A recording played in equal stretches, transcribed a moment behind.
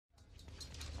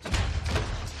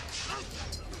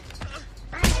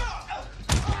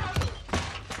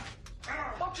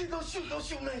Don't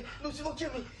shoot, man. Don't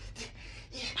kill me.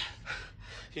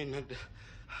 You know, the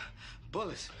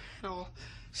bullets, no.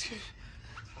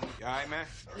 You all right, man?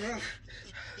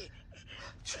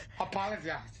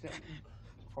 Apologize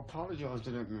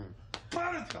to that man.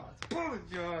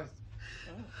 Apologize.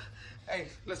 Hey,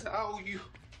 listen, I owe you.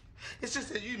 It's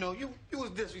just that, you know, you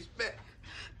was disrespect.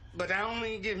 But that don't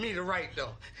mean give me the right,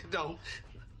 though. It don't.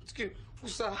 Excuse me.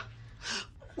 Woosah.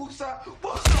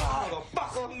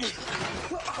 Motherfucker.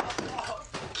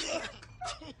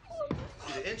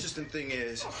 The interesting thing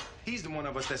is, he's the one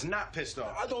of us that's not pissed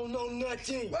off. I don't know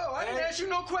nothing. Well, I didn't ask you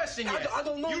no question yet. I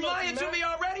don't know you nothing, lying to me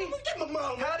already? Get my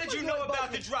mom, How did you know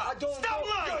about the drop? Stop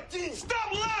lying! Nothing.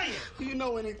 Stop lying! Do you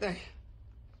know anything?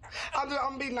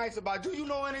 I'm being nice about it. Do you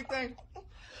know anything?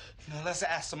 Now, let's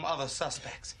ask some other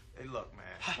suspects. Hey, look, man.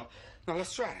 Now,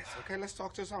 let's try this, okay? Let's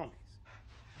talk to his homies.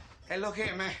 Hey, look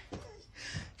here, man.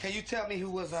 Can you tell me who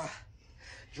was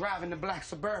driving the black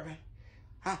Suburban?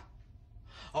 Huh?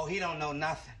 Oh, he don't know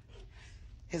nothing.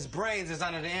 His brains is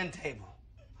under the end table.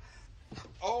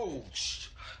 Oh, shh.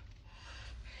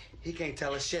 He can't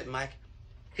tell us shit, Mike.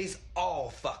 He's all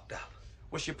fucked up.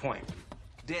 What's your point?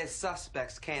 Dead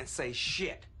suspects can't say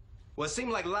shit. Well, it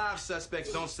seems like live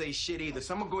suspects don't say shit either,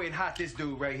 so I'm gonna go ahead and hot this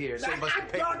dude right here. Save us the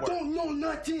paperwork. I don't know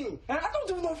nothing. I don't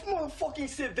do no motherfucking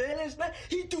surveillance, man.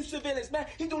 He do surveillance, man.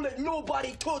 He don't let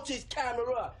nobody touch his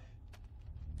camera.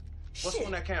 What's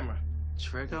on that camera?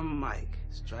 Trigger Mike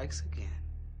strikes again.